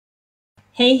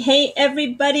Hey,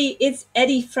 everybody, it's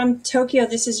Eddie from Tokyo.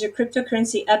 This is your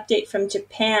cryptocurrency update from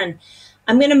Japan.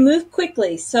 I'm going to move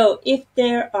quickly, so if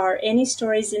there are any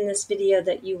stories in this video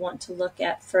that you want to look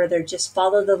at further, just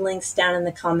follow the links down in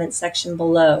the comment section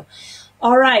below.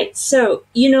 All right, so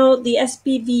the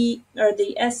SBV or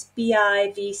the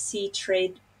SBIVC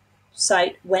trade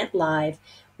site went live.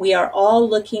 We are all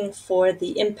looking for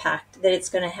the impact that it's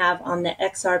going to have on the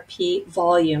XRP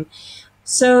volume.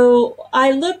 So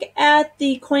I look at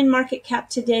the coin market cap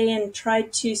today and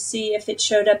tried to see if it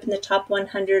showed up in the top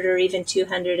 100 or even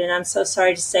 200, and I'm so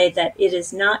sorry to say that it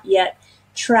is not yet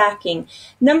tracking.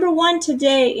 Number one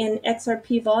today in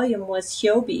XRP volume was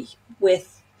Hyobi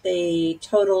with a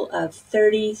total of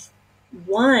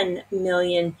 31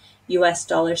 million US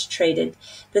dollars traded.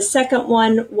 The second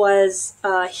one was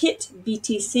HIT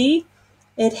BTC.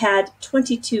 It had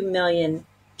 22 million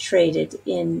traded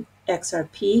in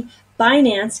XRP.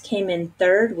 Binance came in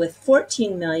third with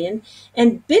 14 million,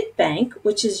 and Bitbank,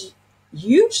 which is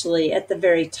usually at the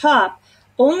very top,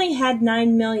 only had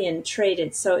 9 million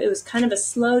traded. So it was kind of a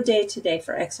slow day today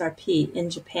for XRP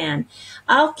in Japan.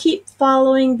 I'll keep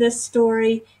following this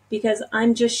story because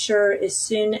I'm just sure as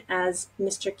soon as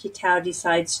Mr. Kitao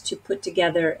decides to put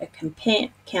together a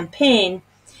campaign,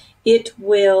 it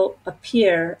will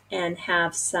appear and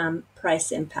have some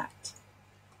price impact.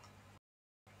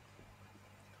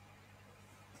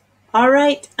 All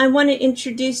right, I want to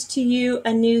introduce to you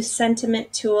a new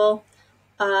sentiment tool.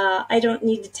 I don't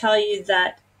need to tell you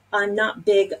that I'm not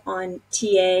big on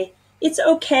TA. It's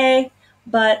okay,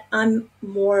 but I'm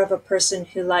more of a person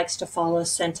who likes to follow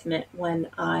sentiment when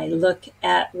I look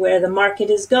at where the market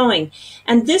is going.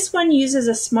 And this one uses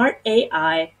a smart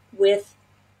AI with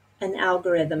an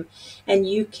algorithm, and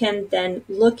you can then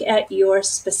look at your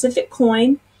specific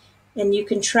coin, and you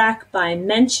can track by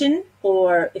mention,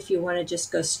 or if you want to just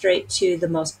go straight to the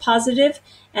most positive,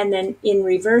 and then in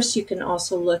reverse, you can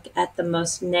also look at the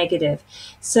most negative.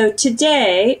 So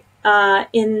today,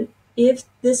 if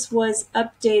this was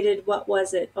updated, what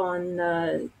was it,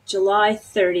 on July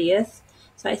 30th,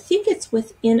 so I think it's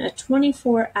within a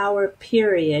 24-hour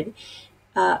period,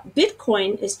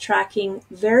 Bitcoin is tracking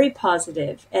very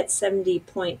positive at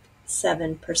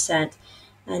 70.7%.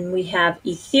 And we have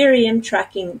Ethereum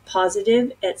tracking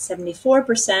positive at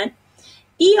 74%.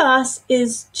 EOS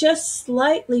is just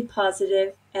slightly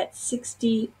positive at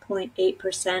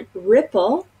 60.8%.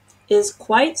 Ripple is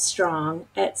quite strong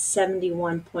at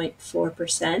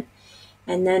 71.4%.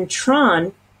 And then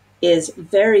Tron is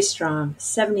very strong,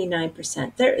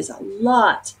 79%. There is a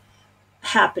lot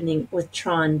happening with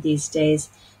Tron these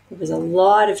days. There was a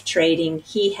lot of trading.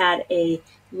 He had a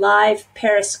live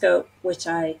Periscope, which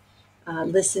I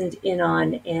listened in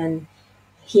on, and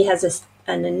he has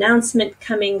an announcement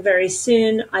coming very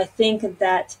soon. I think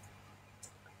that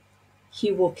he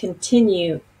will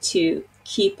continue to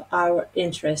keep our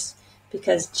interest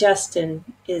because Justin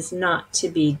is not to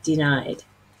be denied.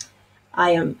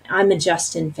 I'm a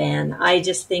Justin fan. I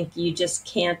just think you just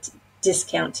can't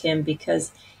discount him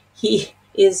because he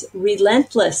is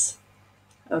relentless.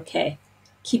 Okay,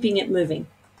 keeping it moving.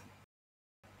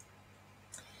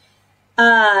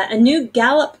 A new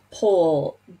Gallup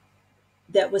poll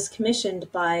that was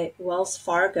commissioned by Wells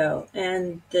Fargo,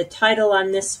 and the title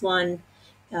on this one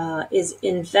is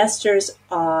Investors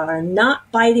Are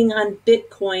Not Biting on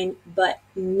Bitcoin, but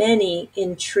Many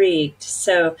Intrigued.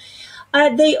 So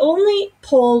they only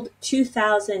polled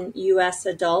 2,000 US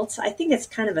adults. I think it's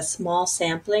kind of a small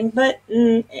sampling, but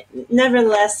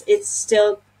nevertheless, it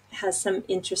still has some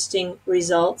interesting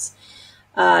results.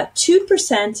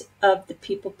 2% of the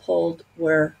people polled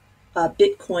were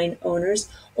Bitcoin owners.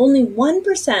 Only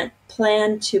 1%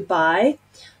 plan to buy.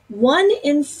 1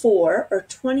 in 4, or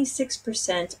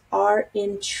 26%, are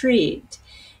intrigued.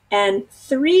 And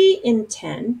 3 in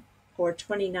 10, or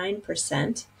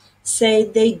 29%, say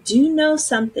they do know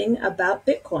something about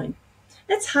Bitcoin.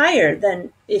 That's higher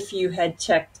than if you had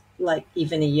checked like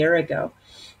even a year ago.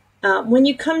 When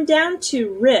you come down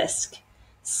to risk,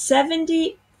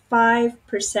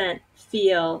 75%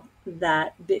 feel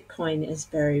that Bitcoin is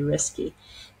very risky.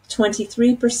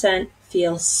 23%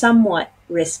 feel somewhat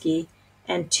risky,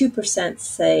 and 2%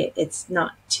 say it's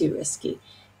not too risky.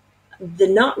 The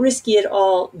not risky at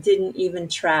all didn't even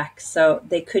track, so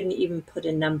they couldn't even put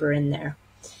a number in there.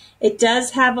 It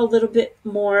does have a little bit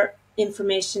more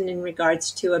information in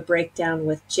regards to a breakdown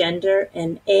with gender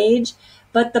and age,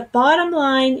 but the bottom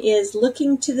line is,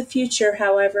 looking to the future,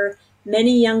 however,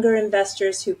 many younger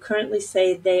investors who currently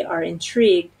say they are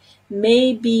intrigued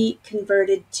may be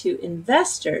converted to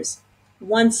investors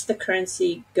once the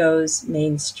currency goes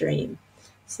mainstream.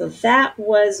 So that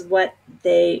was what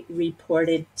they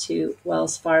reported to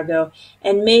Wells Fargo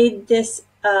and made this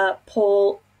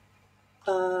poll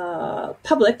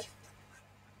public.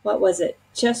 What was it?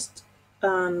 Just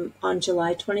on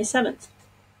July 27th.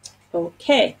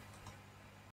 Okay.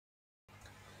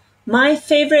 My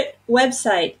favorite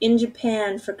website in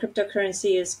Japan for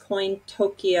cryptocurrency is Coin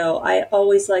Tokyo. I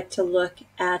always like to look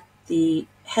at the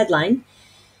headline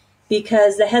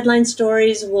because the headline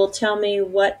stories will tell me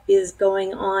what is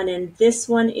going on. And this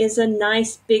one is a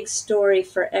nice big story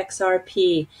for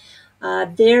XRP.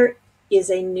 There is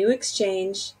a new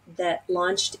exchange that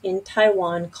launched in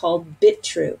Taiwan called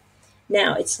BITRUE.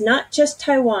 Now, it's not just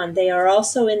Taiwan. They are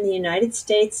also in the United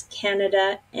States,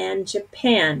 Canada, and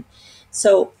Japan.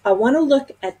 So I want to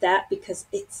look at that because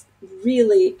it's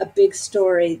really a big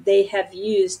story. They have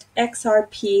used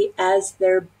XRP as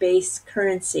their base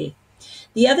currency.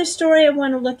 The other story I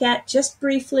want to look at just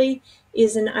briefly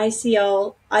is an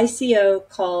ICO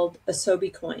called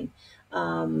AsobiCoin.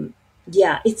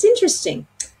 Yeah, it's interesting.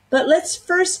 But let's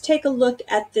first take a look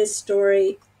at this story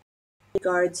in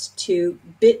regards to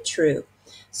BITRUE.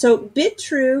 So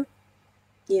BITRUE,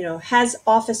 has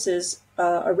offices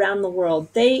around the world.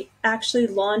 They actually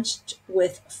launched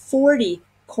with 40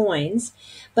 coins,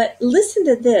 but listen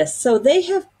to this. So they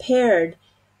have paired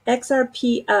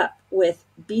XRP up with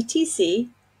BTC,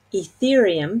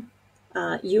 Ethereum,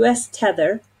 US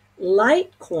Tether,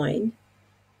 Litecoin,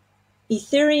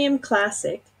 Ethereum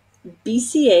Classic,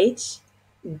 BCH,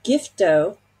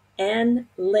 Gifto, and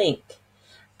Link.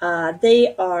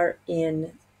 They are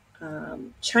in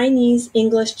Chinese,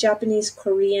 English, Japanese,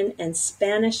 Korean, and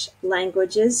Spanish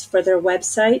languages for their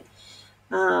website.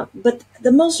 But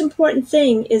the most important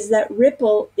thing is that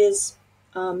Ripple has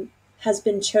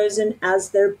been chosen as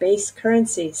their base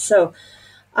currency. So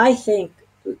I think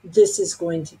this is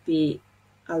going to be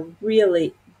a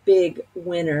really big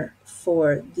winner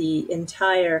for the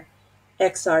entire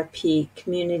XRP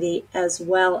community, as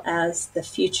well as the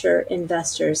future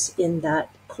investors in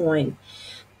that coin.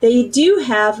 They do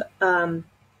have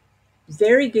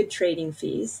very good trading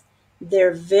fees.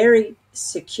 They're very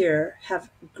secure,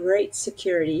 have great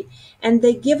security, and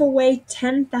they give away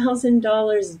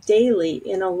 $10,000 daily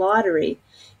in a lottery.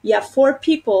 Yeah, 4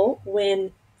 people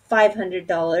win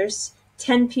 $500,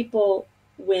 10 people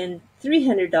win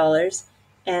 $300,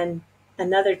 and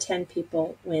another 10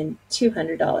 people win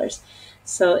 $200.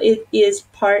 So it is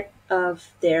part of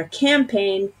their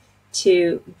campaign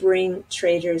to bring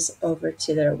traders over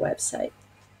to their website.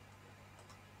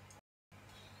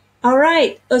 All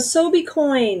right,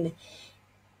 AsobiCoin.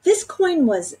 This coin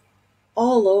was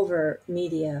all over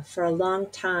media for a long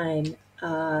time.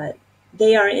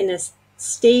 They are in a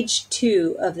stage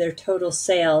 2 of their total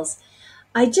sales.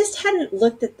 I just hadn't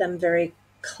looked at them very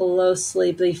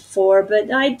closely before,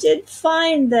 but I did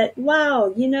find that,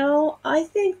 wow, I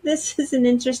think this is an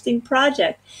interesting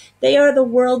project. They are the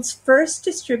world's first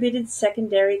distributed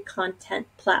secondary content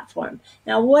platform.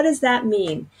 Now, what does that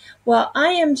mean? Well, I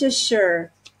am just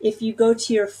sure if you go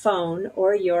to your phone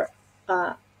or your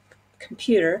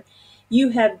computer, you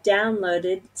have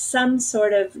downloaded some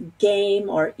sort of game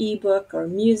or ebook or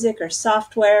music or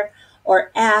software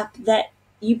or app that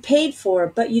you paid for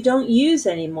but you don't use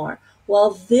anymore.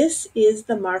 Well, this is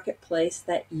the marketplace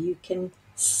that you can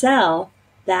sell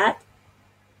that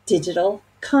digital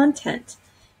content.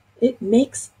 It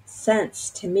makes sense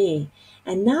to me.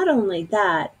 And not only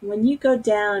that, when you go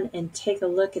down and take a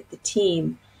look at the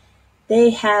team,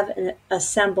 they have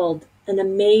assembled an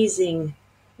amazing,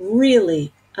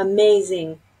 really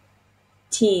amazing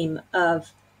team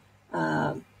of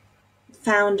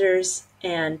founders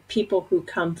and people who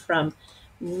come from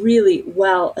really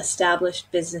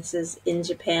well-established businesses in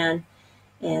Japan.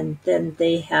 And then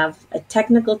they have a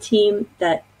technical team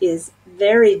that is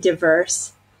very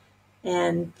diverse,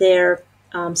 and their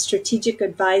strategic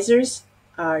advisors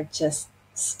are just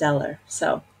stellar.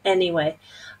 So anyway,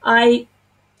 I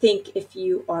think if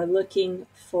you are looking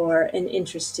for an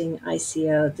interesting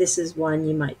ICO, this is one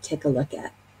you might take a look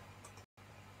at.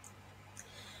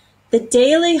 The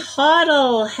Daily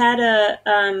Hodl had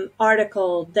a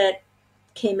article that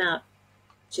came out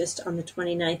just on the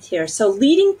 29th here. So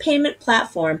leading payment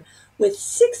platform with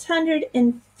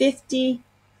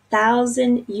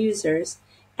 650,000 users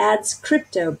adds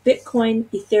crypto, Bitcoin,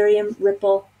 Ethereum,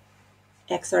 Ripple,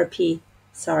 XRP.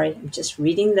 Sorry, I'm just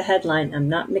reading the headline. I'm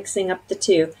not mixing up the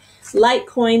two.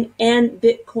 Litecoin and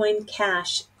Bitcoin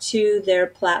Cash to their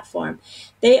platform.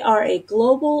 They are a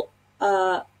global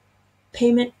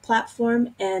payment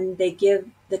platform, and they give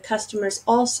the customers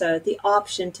also the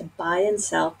option to buy and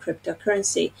sell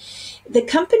cryptocurrency. The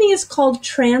company is called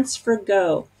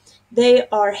TransferGo. They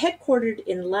are headquartered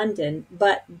in London,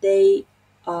 but they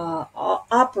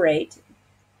operate.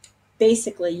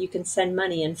 Basically, you can send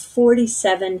money in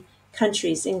 47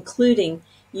 countries, including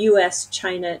US,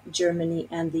 China, Germany,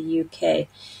 and the UK.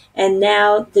 And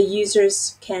now the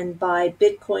users can buy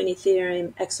Bitcoin,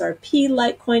 Ethereum, XRP,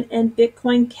 Litecoin, and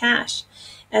Bitcoin Cash.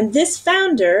 And this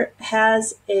founder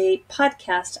has a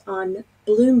podcast on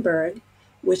Bloomberg,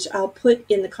 which I'll put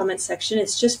in the comment section.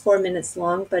 It's just 4 minutes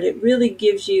long, but it really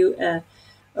gives you a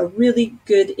really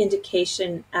good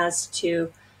indication as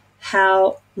to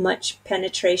how much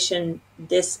penetration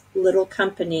this little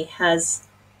company has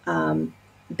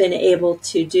been able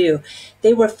to do.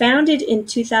 They were founded in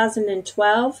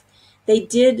 2012. They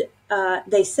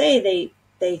say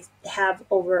they have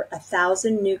over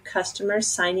 1,000 new customers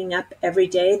signing up every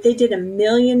day. They did 1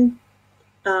 million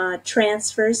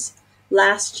transfers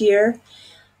last year.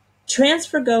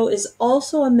 TransferGo is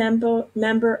also a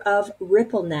member of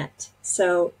RippleNet.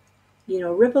 So,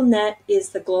 RippleNet is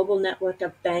the global network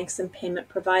of banks and payment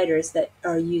providers that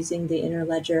are using the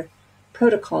Interledger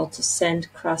protocol to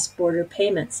send cross-border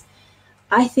payments.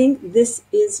 I think this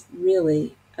is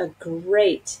really a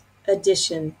great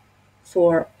addition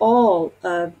for all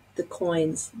of the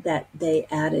coins that they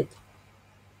added.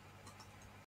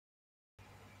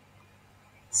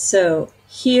 So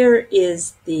here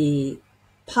is the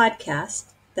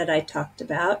podcast that I talked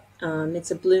about.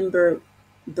 It's a Bloomberg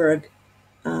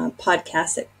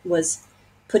podcast that was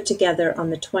put together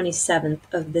on the 27th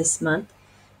of this month.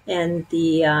 And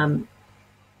the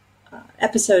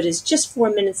episode is just 4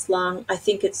 minutes long. I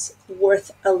think it's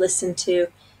worth a listen to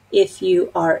if you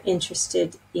are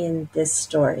interested in this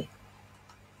story.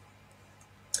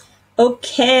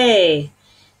 Okay,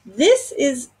 this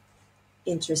is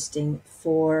interesting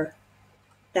for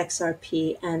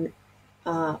XRP and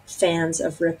fans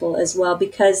of Ripple as well,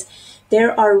 because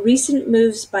there are recent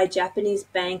moves by Japanese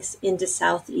banks into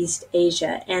Southeast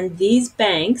Asia. And these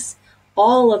banks,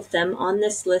 all of them on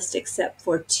this list except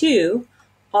for 2,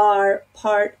 are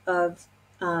part of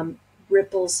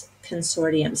Ripple's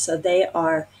consortium. So they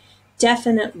are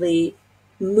definitely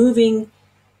moving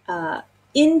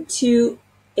into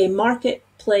a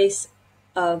marketplace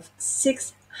of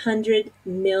 600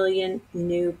 million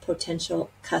new potential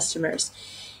customers.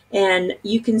 And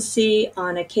you can see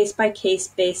on a case-by-case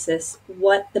basis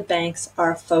what the banks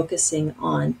are focusing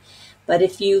on. But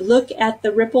if you look at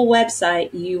the Ripple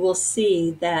website, you will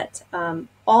see that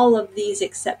all of these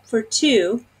except for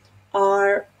 2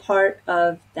 are part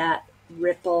of that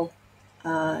Ripple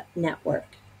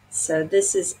network. So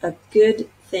this is a good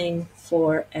thing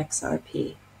for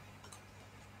XRP.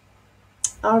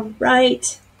 All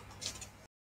right.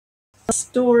 The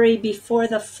story before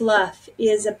the fluff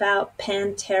is about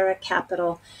Pantera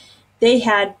Capital. They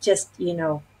had just,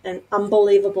 an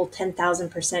unbelievable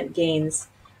 10,000% gains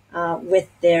with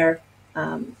their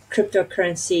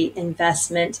cryptocurrency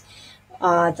investment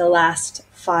the last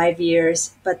 5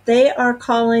 years, but they are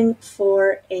calling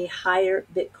for a higher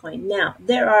Bitcoin. Now,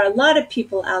 there are a lot of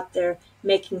people out there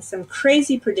making some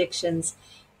crazy predictions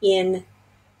in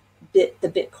the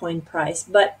Bitcoin price,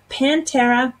 but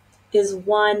Pantera is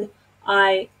one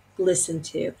I listen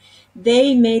to.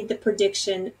 They made the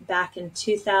prediction back in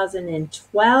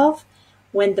 2012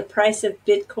 when the price of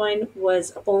Bitcoin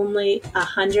was only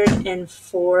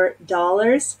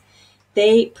 $104.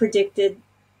 They predicted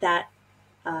that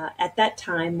at that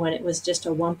time, when it was just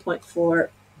a 1.4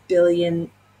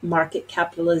 billion market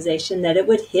capitalization, that it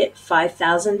would hit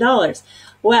 $5,000.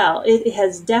 Well, it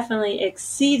has definitely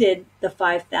exceeded the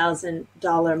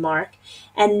 $5,000 mark.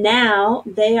 And now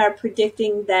they are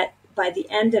predicting that by the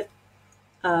end of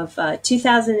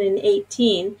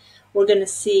 2018, we're going to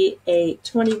see a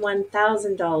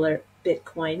 $21,000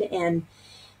 Bitcoin. And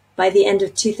by the end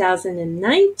of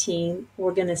 2019,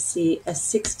 we're going to see a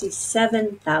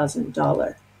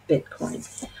 $67,000 Bitcoin.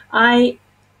 I,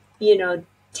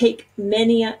 take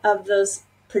many of those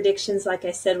predictions, like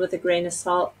I said, with a grain of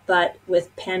salt, but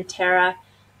with Pantera,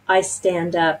 I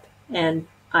stand up and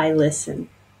I listen.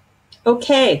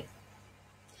 Okay,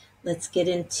 let's get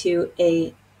into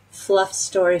a fluff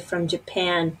story from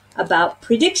Japan about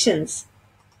predictions.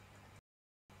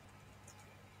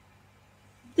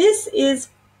 This is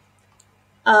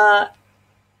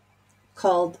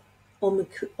called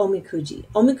omikuji.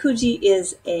 Omikuji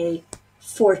is a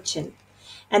fortune.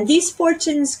 And these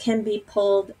fortunes can be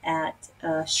pulled at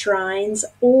shrines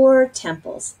or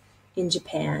temples in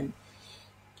Japan.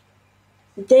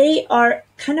 They are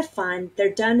kind of fun. They're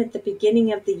done at the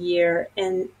beginning of the year.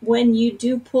 And when you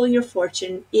do pull your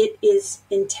fortune, it is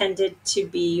intended to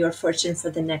be your fortune for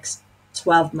the next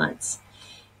 12 months.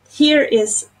 Here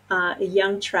is a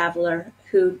young traveler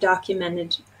who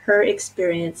documented her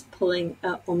experience pulling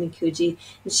a omikuji,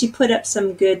 and she put up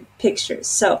some good pictures.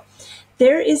 So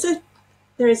there is a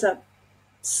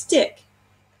stick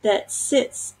that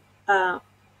sits,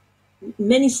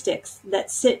 many sticks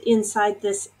that sit inside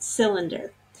this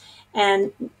cylinder,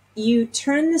 and you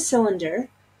turn the cylinder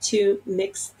to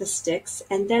mix the sticks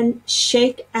and then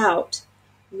shake out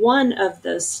one of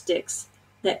those sticks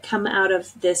that come out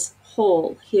of this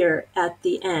hole here at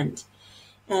the end.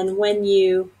 And when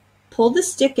you pull the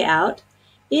stick out,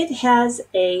 it has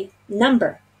a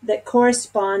number that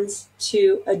corresponds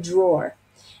to a drawer.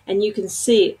 And you can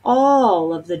see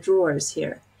all of the drawers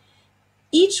here.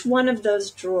 Each one of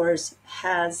those drawers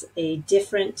has a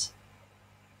different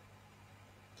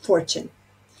fortune.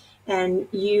 And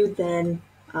you then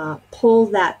pull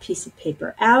that piece of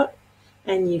paper out,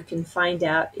 and you can find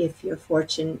out if your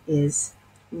fortune is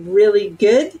really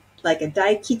good, like a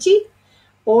daikichi,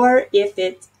 or if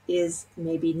it is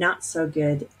maybe not so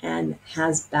good and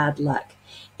has bad luck.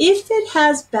 If it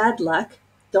has bad luck,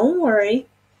 don't worry.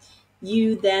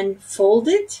 You then fold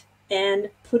it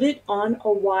and put it on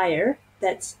a wire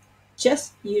that's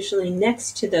just usually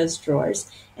next to those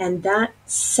drawers, and that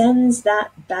sends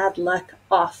that bad luck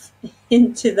off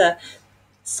into the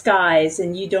skies,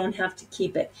 and you don't have to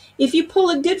keep it. If you pull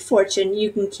a good fortune,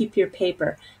 you can keep your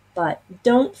paper, but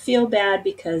don't feel bad,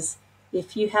 because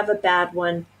if you have a bad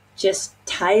one, just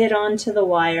tie it onto the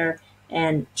wire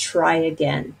and try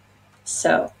again.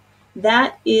 So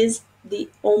that is the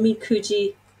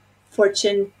omikuji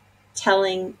fortune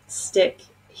telling stick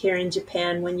here in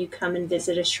Japan. When you come and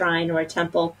visit a shrine or a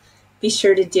temple, be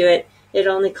sure to do it. It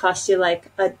only costs you like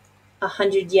a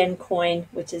 100 yen coin,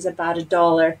 which is about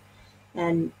 $1,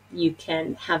 and you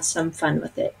can have some fun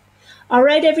with it. All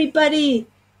right, everybody,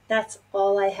 that's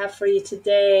all I have for you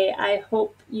today. I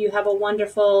hope you have a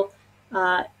wonderful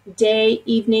day,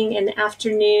 evening, and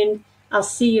afternoon. I'll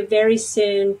see you very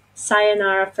soon.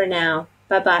 Sayonara for now.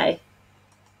 Bye-bye.